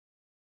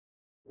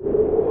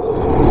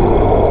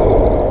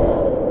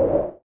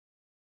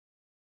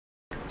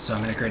So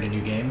I'm going to create a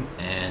new game,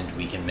 and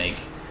we can make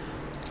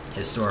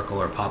historical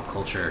or pop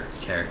culture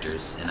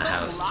characters in a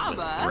house with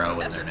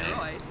bro in their name.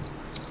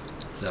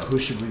 So who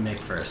should we make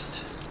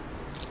first?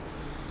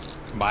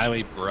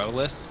 Miley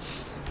Broless?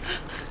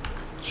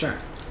 Sure.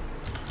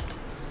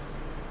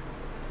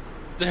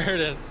 There it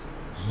is.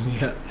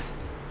 Yep.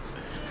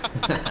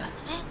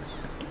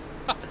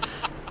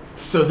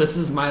 So this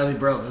is Miley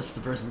Broless,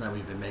 the person that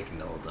we've been making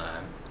the whole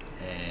time.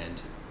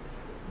 And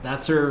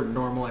that's her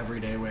normal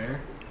everyday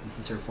wear. This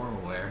is her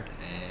formal wear.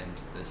 And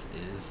this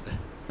is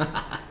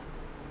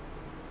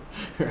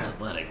her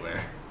athletic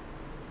wear.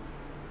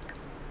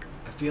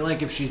 I feel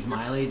like if she's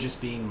Miley,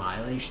 just being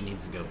Miley, she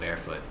needs to go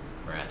barefoot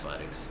for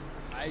athletics.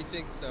 I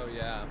think so,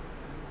 yeah.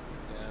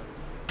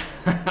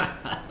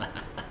 Yeah.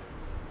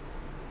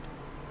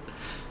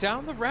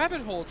 Down the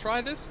rabbit hole,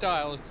 try this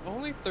style. It's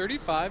only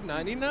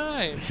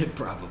 $35.99.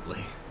 Probably.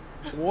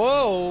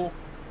 Whoa.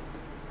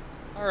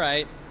 All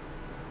right.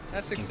 It's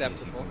That's as skimpy as you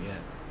acceptable. can get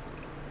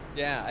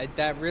Yeah,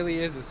 that really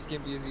is as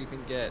skimpy as you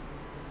can get.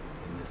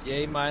 in this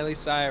Yay, game. Miley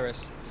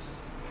Cyrus.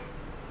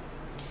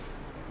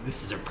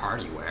 This is her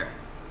party wear.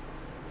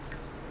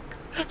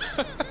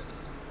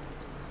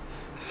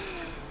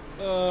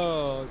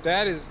 Oh,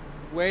 that is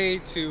way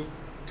too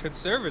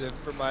conservative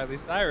for Miley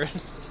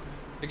Cyrus.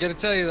 I gotta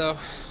tell you though,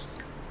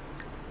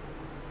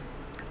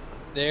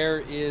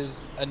 there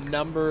is a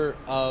number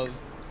of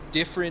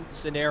different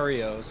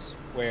scenarios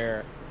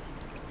where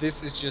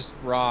this is just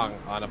wrong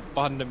on a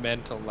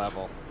fundamental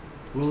level.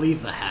 We'll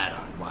leave the hat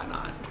on, why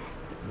not?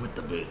 With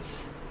the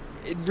boots.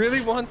 It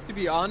really wants to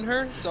be on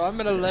her, so I'm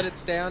gonna let it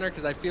stay on her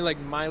because I feel like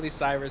Miley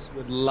Cyrus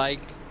would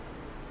like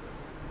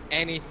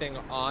anything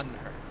on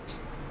her.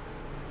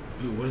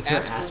 Ooh, what is her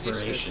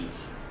Absolutely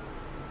aspirations?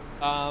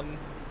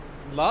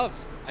 Love.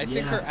 I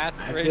think her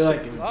aspiration I feel like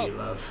it is would love. be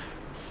love.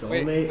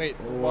 Soulmate wait,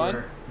 or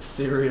one?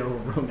 serial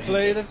romantic.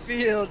 Play the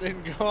field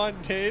and go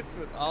on dates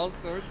with all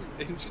sorts of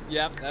things.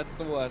 Yep, that's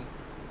the one.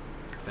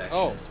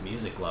 Perfectionist,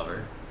 music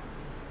lover,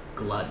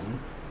 glutton,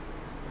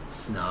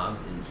 snob,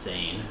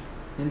 insane.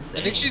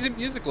 Insane. I think she's a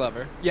music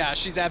lover. Yeah,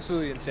 she's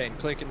absolutely insane.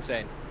 Click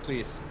insane,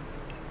 please.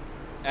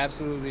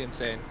 Absolutely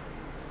insane.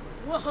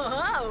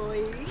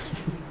 Whoa!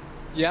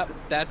 Yep,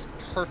 that's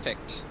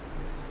perfect.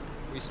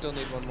 We still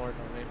need one more,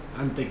 don't we?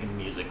 I'm thinking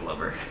music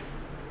lover.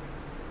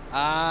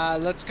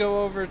 Let's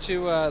go over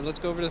to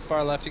the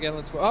far left again.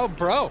 Let's go. Oh,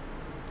 bro.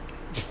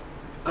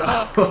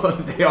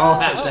 Oh, they all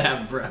have to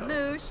have bro.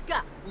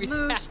 Mushka! We have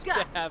Mushka!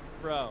 to have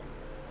bro.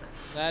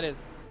 That is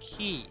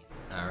key.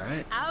 All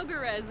right.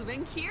 Algorithm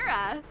and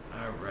Kira.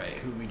 All right.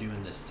 Who are we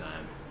doing this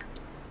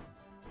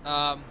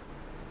time?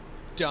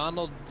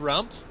 Donald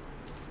Brump.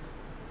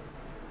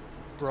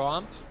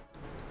 Bromp,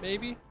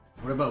 maybe?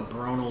 What about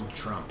Bronald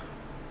Trump?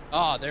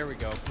 Oh, there we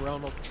go.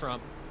 Bronald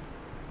Trump.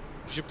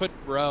 You should put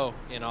bro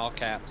in all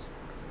caps,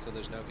 so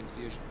there's no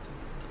confusion.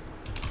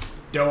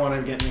 Don't want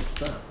to get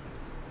mixed up.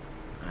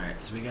 All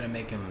right, so we gotta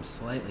make him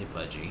slightly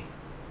pudgy.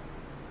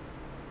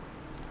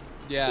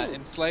 Yeah,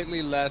 and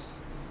slightly less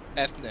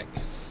ethnic.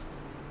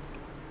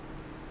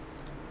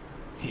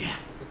 Yeah.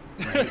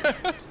 Right.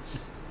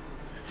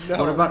 No,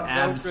 What about no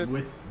abs good-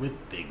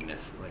 with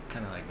bigness, like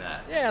kind of like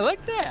that? Yeah,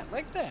 like that,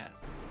 like that.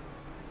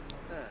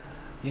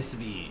 He has to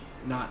be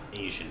not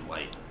Asian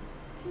white.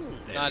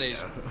 There Not we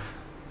Asian.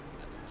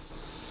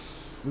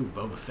 go. Ooh,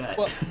 Boba Fett.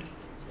 Well,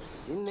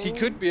 he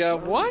could be a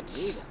what?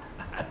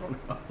 I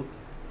don't know.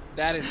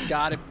 That has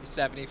got to be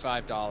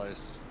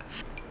 $75.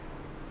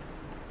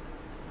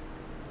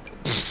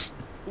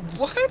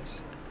 What?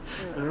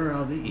 What are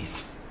all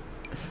these?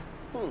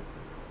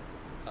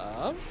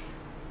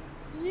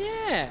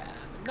 Yeah.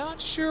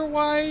 Not sure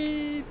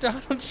why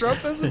Donald Trump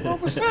has a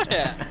Boba Fett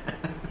hat.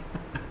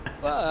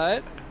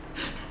 But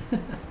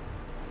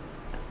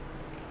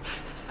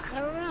I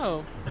don't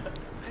know.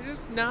 I'm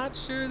just not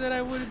sure that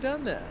I would have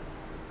done that.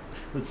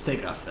 Let's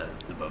take off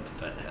the Boba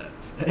Fett hat.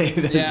 Hey,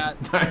 there's Yeah,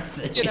 Darth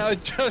Sidious. You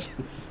know,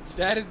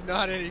 that is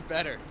not any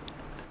better.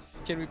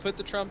 Can we put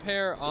the Trump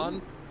hair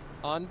on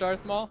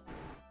Darth Maul?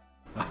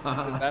 Is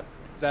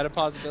that a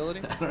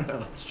possibility? I don't know.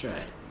 Let's try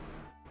it.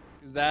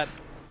 'Cause that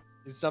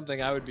is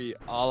something I would be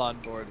all on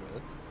board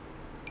with.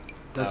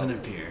 Doesn't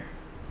appear.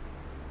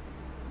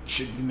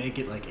 Should we make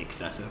it like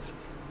excessive?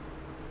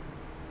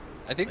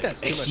 I think Like,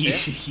 that's too a much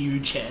huge, hair.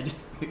 huge head.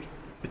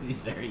 Because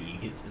he's very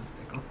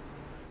egotistical.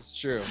 It's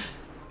true.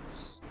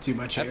 Too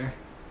much Yep. hair.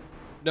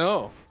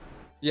 No.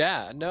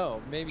 Yeah,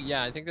 no. Maybe,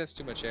 yeah, I think that's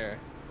too much hair.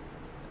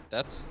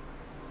 That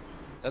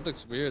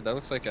looks weird. That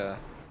looks like a...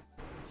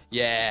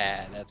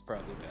 Yeah, that's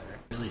probably better.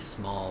 Really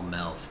small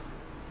mouth.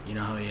 You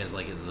know how he has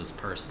like those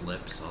pursed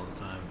lips all the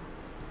time?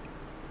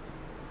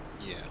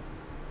 Yeah.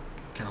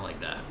 Kind of like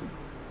that.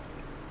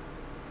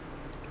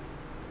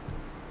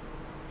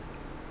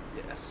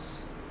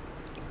 Yes.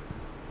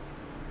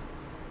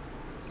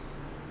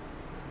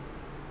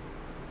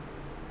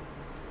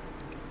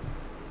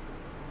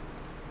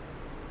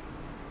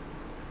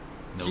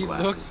 No He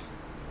glasses.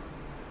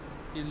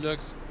 He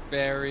looks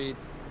very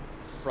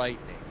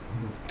frightening.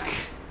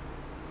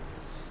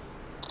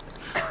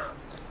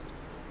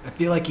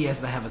 feel like he has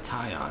to have a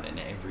tie on in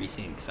every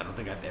scene, because I don't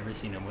think I've ever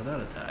seen him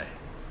without a tie.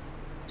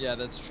 Yeah,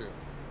 that's true.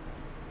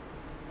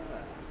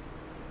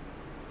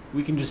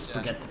 We can just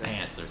forget the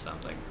pants or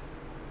something.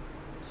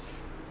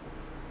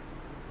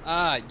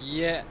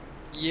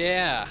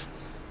 Yeah.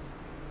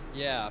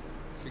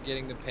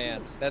 Forgetting the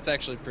pants. That's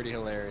actually pretty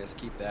hilarious.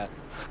 Keep that.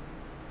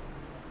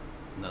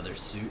 Another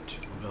suit.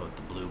 We'll go with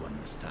the blue one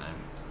this time.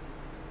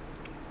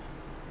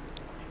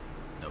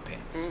 No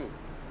pants.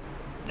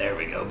 There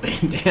we go.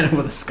 Bandana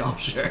with a skull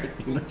shirt.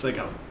 He looks like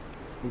a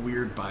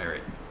weird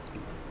pirate.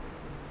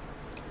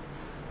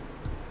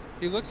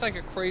 He looks like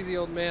a crazy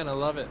old man. I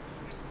love it.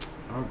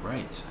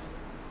 Alright.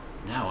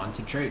 Now on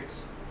to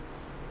traits.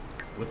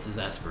 What's his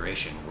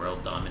aspiration?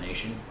 World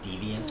domination?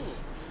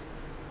 Deviance?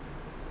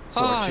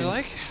 Fortune?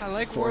 I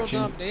like Fortune?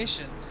 world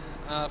domination.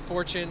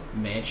 Fortune.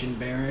 Mansion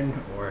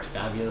baron or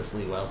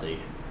fabulously wealthy?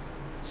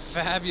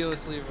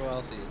 Fabulously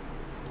wealthy.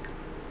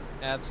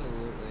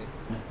 Absolutely.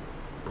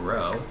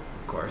 Bro,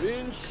 of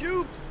course.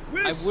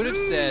 I would have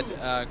said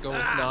go with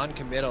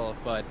non-committal,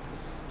 but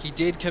he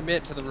did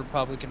commit to the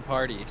Republican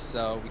Party,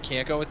 so we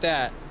can't go with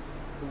that.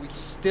 But we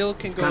still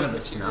can go with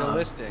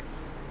materialistic.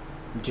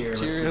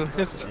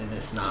 Materialistic and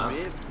a snob.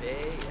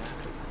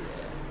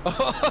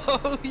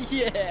 Oh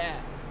yeah.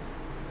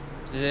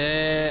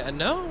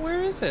 No,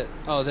 where is it?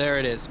 Oh, there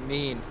it is.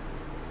 Mean.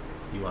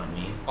 You want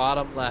me?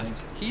 Bottom left.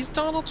 He's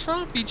Donald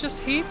Trump. He just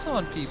hates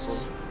on people.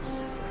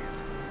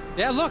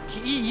 Yeah, look,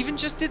 he even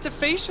just did the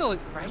facial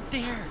right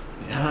there.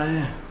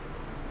 Yeah.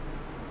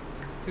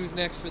 Who's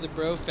next for the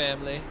Bro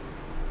family?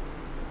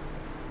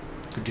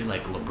 Could do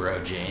like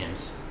LeBron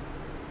James.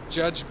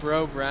 Judge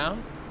Bro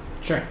Brown?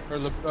 Sure. Or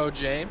LeBro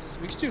James?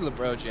 We could do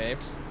LeBro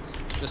James.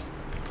 Just,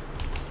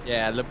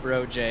 yeah,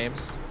 LeBro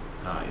James.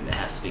 Oh, it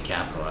has to be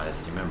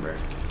capitalized, you remember?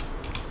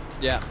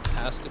 Yeah,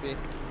 has to be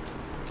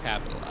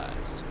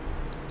capitalized.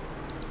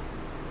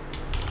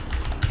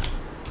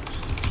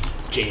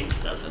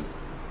 James doesn't.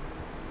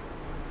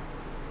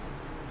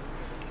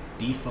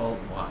 Default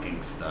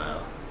walking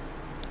style.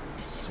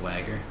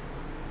 Swagger.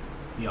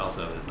 He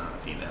also is not a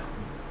female.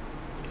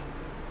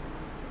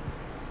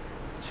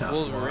 Tough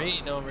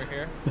Wolverine over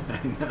here.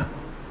 I know.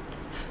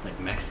 Like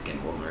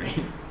Mexican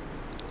Wolverine.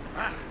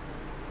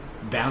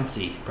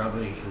 Bouncy,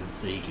 probably because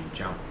so you can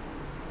jump.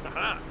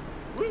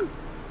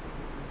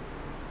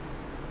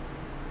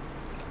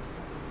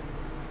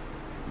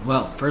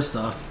 Well, first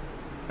off,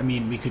 I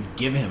mean, we could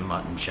give him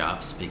mutton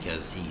chops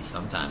because he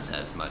sometimes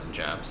has mutton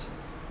chops.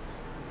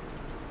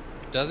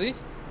 Does he?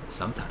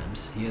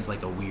 Sometimes. He has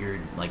like a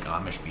weird, like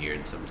Amish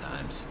beard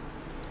sometimes.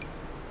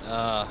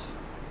 I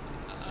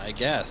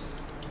guess.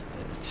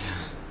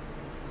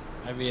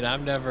 I mean,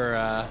 I'm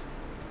never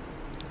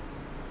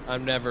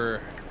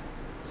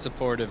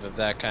supportive of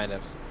that kind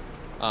of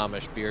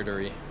Amish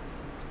beardery.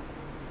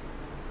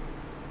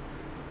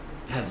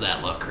 How's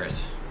that look,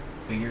 Chris?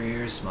 Bigger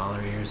ears,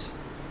 smaller ears?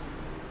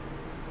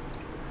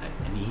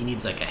 And he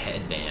needs like a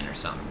headband or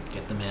something.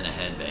 Get the man a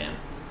headband.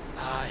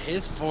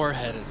 His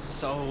forehead is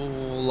so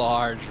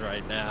large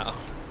right now.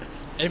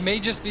 It may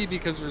just be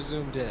because we're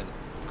zoomed in.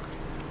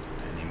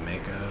 Any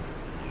makeup?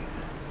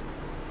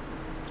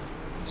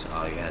 So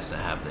he has to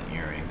have the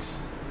earrings.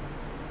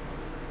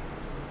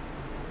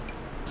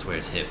 He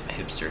wears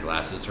hipster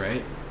glasses,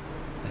 right?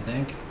 I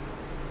think.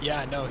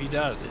 Yeah, no, he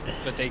does.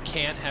 But they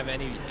can't have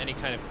any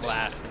kind of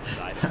glass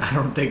inside it. I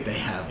don't think they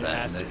have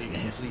that in It this has to be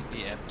game.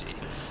 completely empty.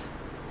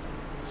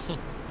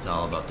 It's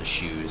all about the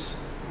shoes.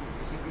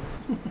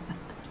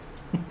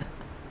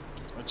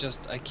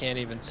 I can't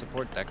even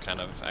support that kind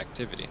of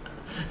activity.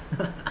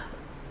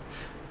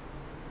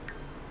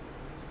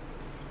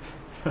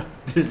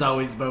 There's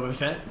always Boba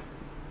Fett.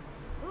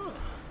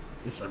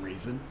 For some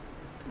reason.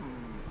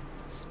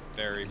 It's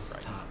very His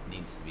bright. top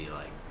needs to be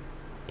like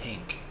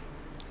pink.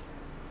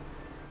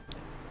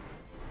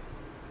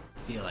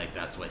 I feel like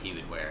that's what he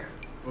would wear.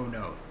 Oh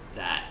no,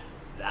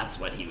 that's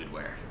what he would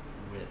wear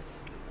with.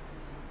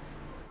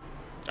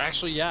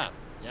 Actually, yeah,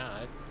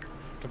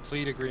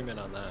 complete agreement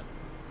on that.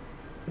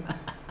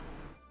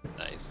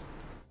 Nice.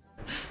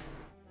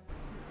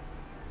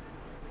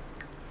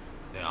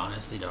 They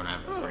honestly don't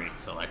have a great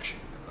selection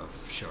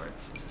of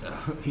shorts, so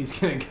he's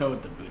gonna go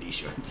with the booty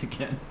shorts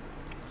again.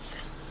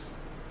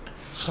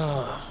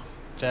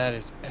 That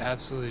is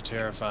absolutely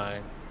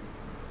terrifying.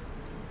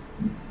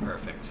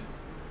 Perfect.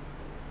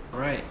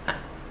 Alright.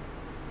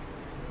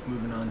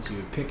 Moving on to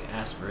pick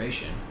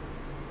aspiration.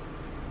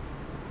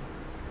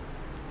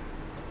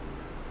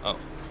 Oh.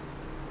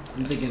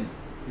 I'm thinking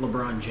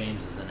LeBron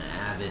James is an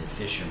avid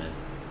fisherman.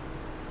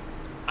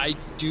 I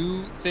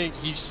do think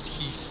he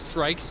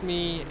strikes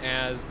me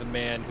as the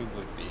man who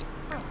would be.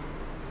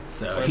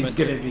 So he's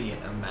gonna be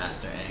a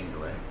master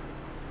angler.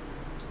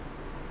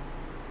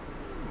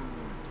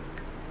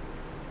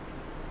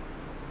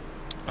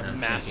 A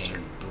master.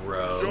 Thinking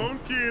bro. John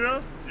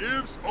Kina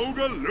gives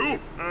Oga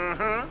Loop.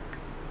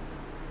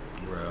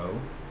 Bro.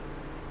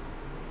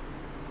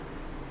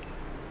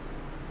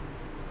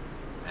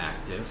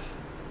 Active.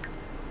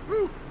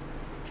 Whew.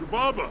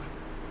 Chubaba.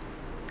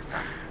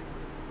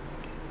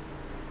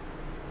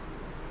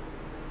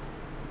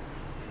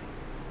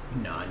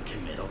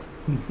 Non-committal.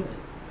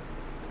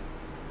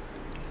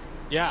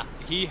 Yeah,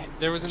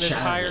 there was an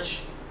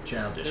Childish.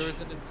 There was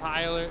an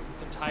entire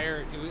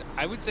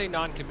I would say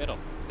non-committal.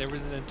 There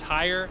was an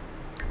entire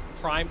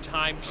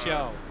primetime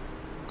show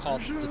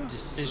called The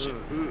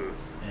Decision.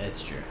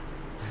 That's true.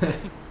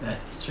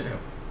 That's true.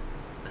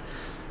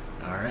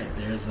 All right,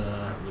 there's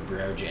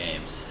LeBron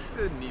James.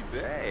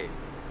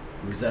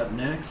 Who's up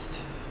next?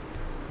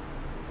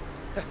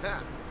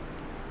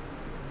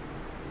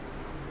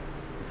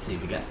 Let's see,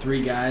 we got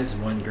 3 guys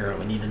and 1 girl.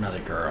 We need another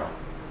girl.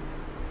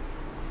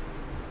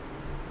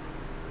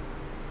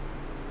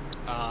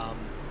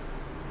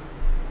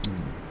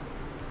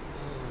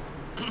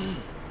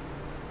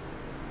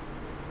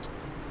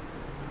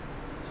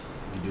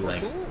 You do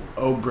like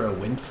Oprah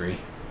Winfrey.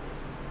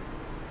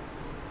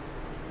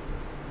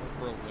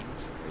 Oprah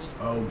Winfrey.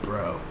 Oh,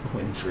 bro,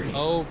 Winfrey.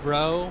 Oh,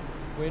 bro,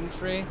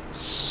 Winfrey.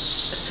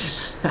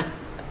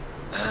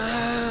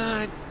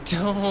 I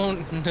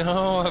don't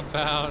know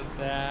about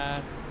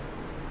that.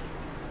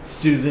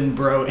 Susan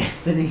Bro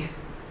Anthony.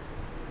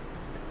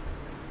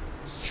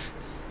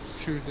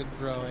 Susan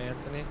Bro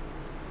Anthony.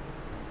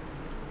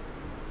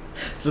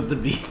 That's what the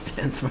B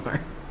stands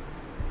for.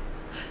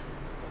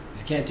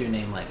 You can't do a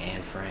name like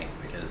Anne Frank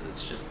because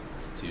it's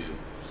two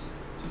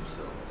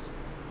syllables.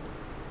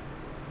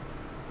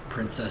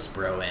 Princess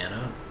Bro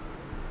Anna.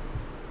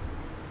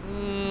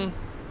 I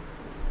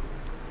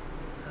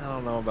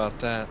don't know about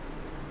that.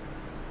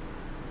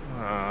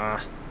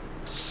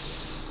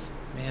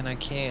 Man, I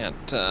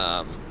can't.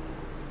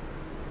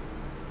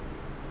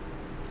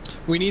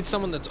 We need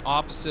someone that's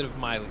opposite of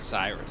Miley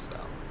Cyrus,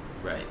 though.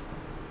 Right.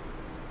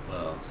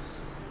 Well,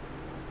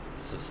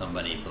 so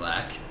somebody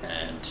black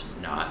and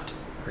not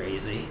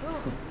crazy.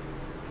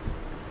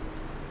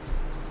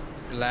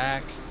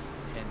 Black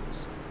and...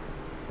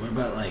 What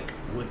about, like,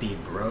 Whoopi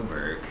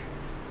Broberg?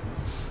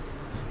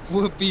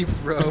 Whoopi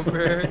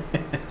Broberg?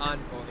 On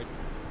board.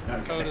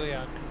 Okay. Totally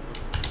on board.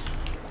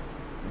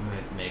 I'm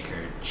gonna make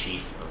her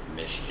Chief of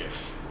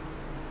Mischief.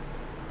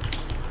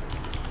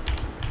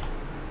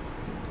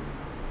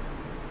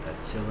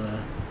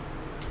 Attila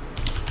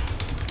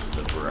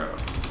the Bro.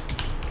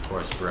 Of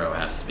course, Bro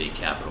has to be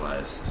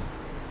capitalized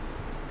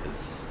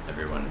because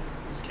everyone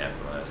is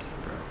capitalized,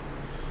 Bro.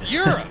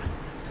 You're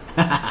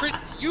Chris,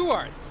 you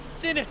are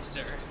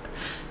sinister.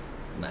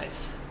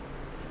 Nice.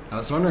 I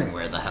was wondering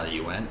where the hell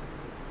you went.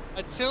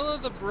 Attila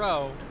the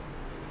Bro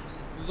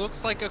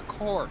looks like a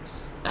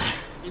corpse.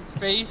 His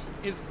face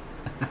is...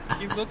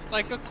 He looks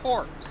like a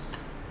corpse.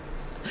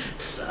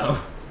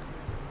 So?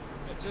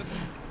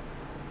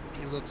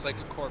 He looks like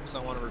a corpse. I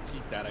want to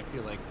repeat that. I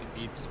feel like it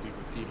needs to be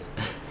repeated.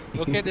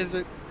 Look at his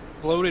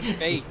bloated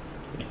face.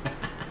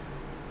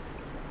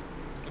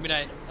 I mean,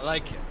 I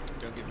like him.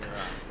 Don't get me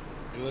wrong.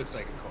 He looks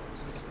like a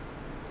corpse.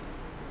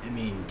 I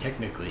mean,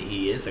 technically,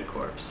 he is a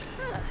corpse.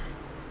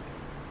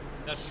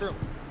 That's true.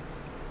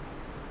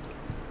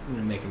 I'm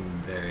gonna make him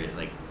very,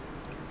 like,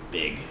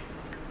 big.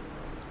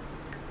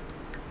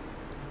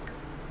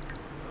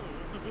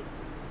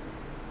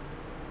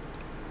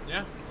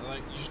 Yeah,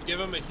 you should give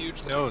him a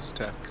huge nose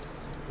to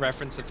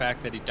reference the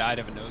fact that he died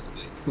of a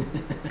nosebleed.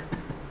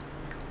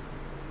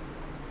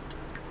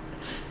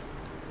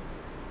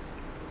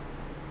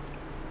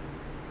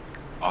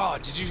 Oh,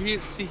 did you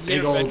see he big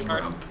had a old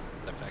benchmark? rump.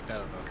 In fact, I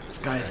don't know. This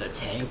guy's a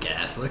tank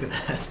ass. Look at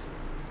that.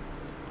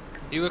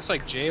 He looks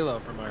like J-Lo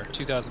from our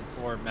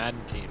 2004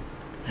 Madden team.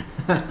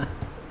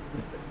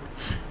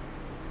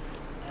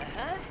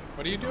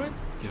 What are you doing?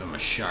 Give him a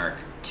shark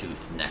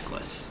tooth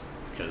necklace.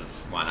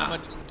 Because why How not?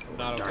 much is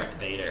not Darth okay?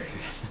 Vader.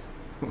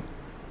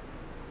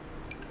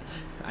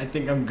 I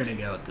think I'm gonna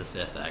go with the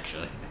Sith,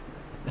 actually.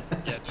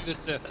 Yeah, do the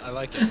Sith. I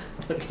like it.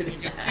 Look at You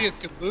his can see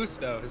his ass. caboose,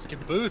 though. His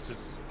caboose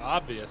is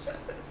obvious.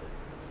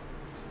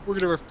 We're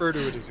going to refer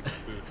to it as a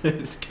caboose.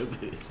 His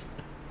caboose.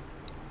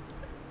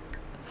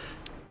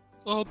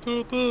 Oh,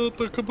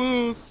 the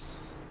caboose.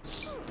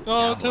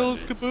 Oh, tell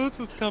his caboose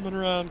is coming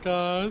around,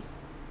 guys.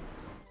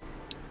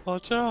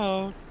 Watch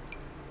out.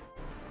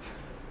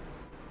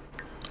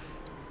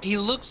 He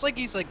looks like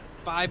he's like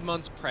 5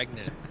 months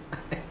pregnant.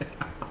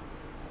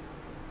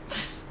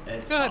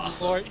 It's Good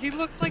awesome. Lord, he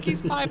looks like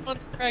he's 5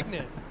 months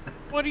pregnant.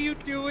 What are you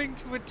doing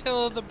to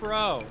Attila the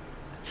Bro?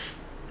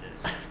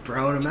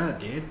 Broing him out,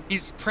 dude.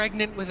 He's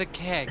pregnant with a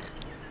keg.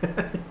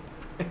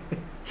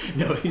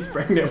 No, he's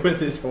pregnant with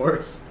his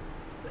horse.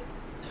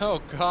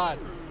 Oh God.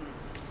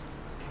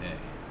 Okay.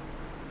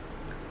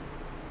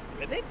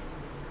 Ribbix?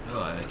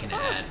 Oh, I can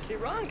add.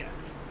 Kiranga.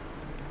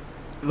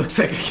 It looks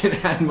like I can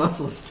add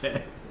muscles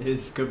to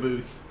his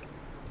caboose.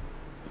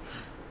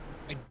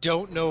 I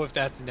don't know if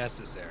that's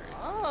necessary.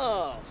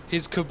 Oh.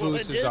 His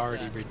caboose it is is,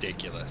 already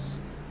ridiculous.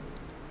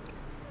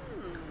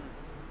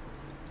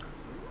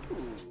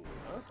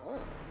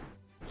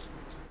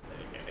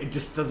 It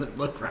just doesn't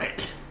look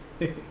right.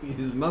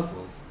 His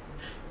muscles.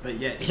 But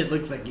yet, it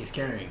looks like he's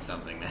carrying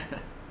something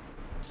there.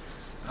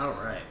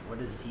 Alright, what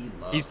does he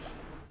love?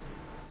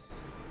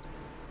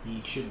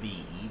 He should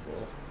be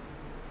evil.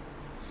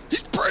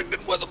 He's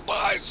pregnant with a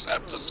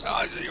bicep the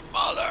size of your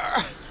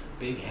mother.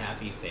 Big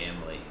happy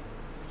family.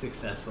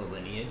 successful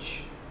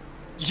lineage.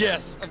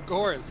 Yes, of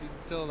course. He's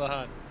still in the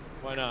hunt.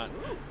 Why not?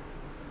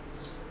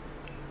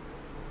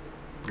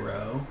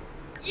 Bro.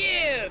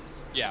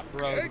 Yibs! Yeah,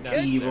 bros.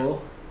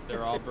 Evil.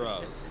 They're all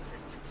bros.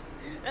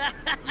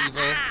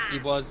 Evil. He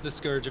was the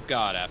scourge of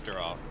God, after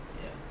all.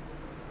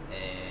 Yeah.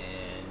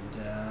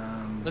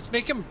 And Let's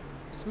make him.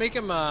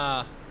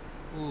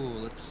 Ooh,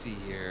 let's see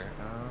here.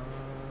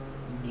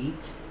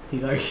 neat.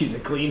 He's a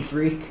clean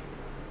freak.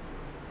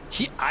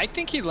 I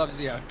think he loves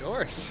the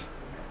outdoors.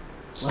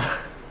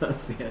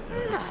 Loves the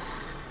outdoors.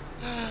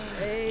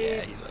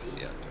 Yeah, he loves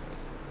the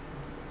outdoors.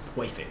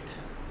 Perfect.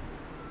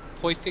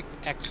 Perfect,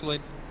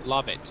 excellent,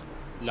 love it.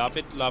 Love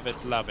it, love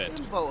it, love it.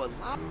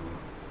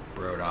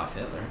 Broed off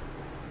Hitler.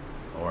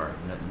 Or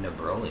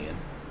Nabrolian.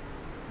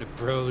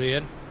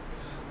 Nabrolian.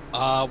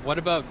 What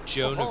about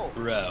Joan of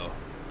Bro?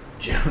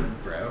 Joan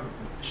of Bro?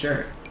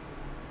 Sure.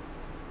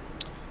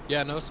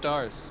 Yeah, no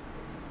stars.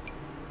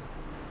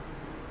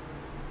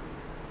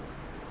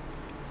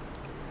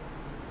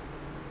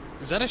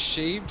 Is that a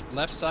shaved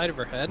left side of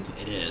her head?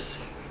 It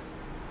is.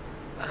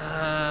 I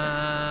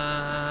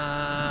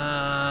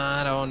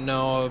don't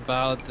know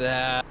about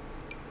that.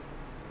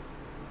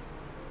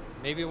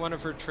 Maybe one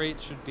of her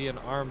traits should be an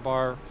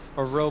armbar,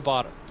 a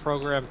robot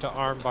programmed to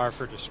armbar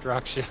for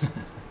destruction.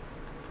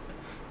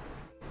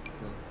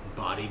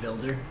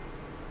 Bodybuilder?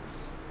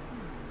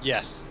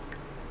 Yes.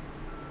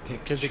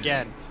 Because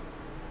again,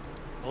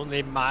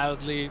 only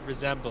mildly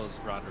resembles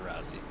Ronda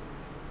Rousey.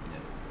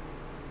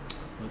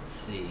 Let's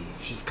see.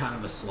 She's kind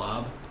of a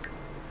slob.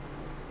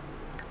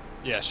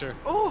 Yeah, sure.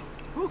 Oh,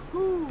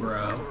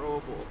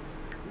 Bro.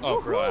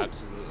 Oh, bro,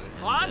 absolutely.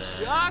 And,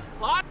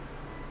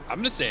 I'm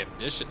gonna say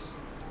ambitious.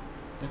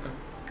 Okay.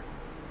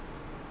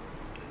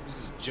 This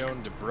is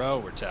Joan de Bro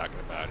we're talking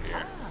about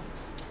here.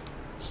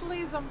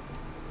 Schlees him.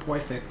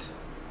 Perfect.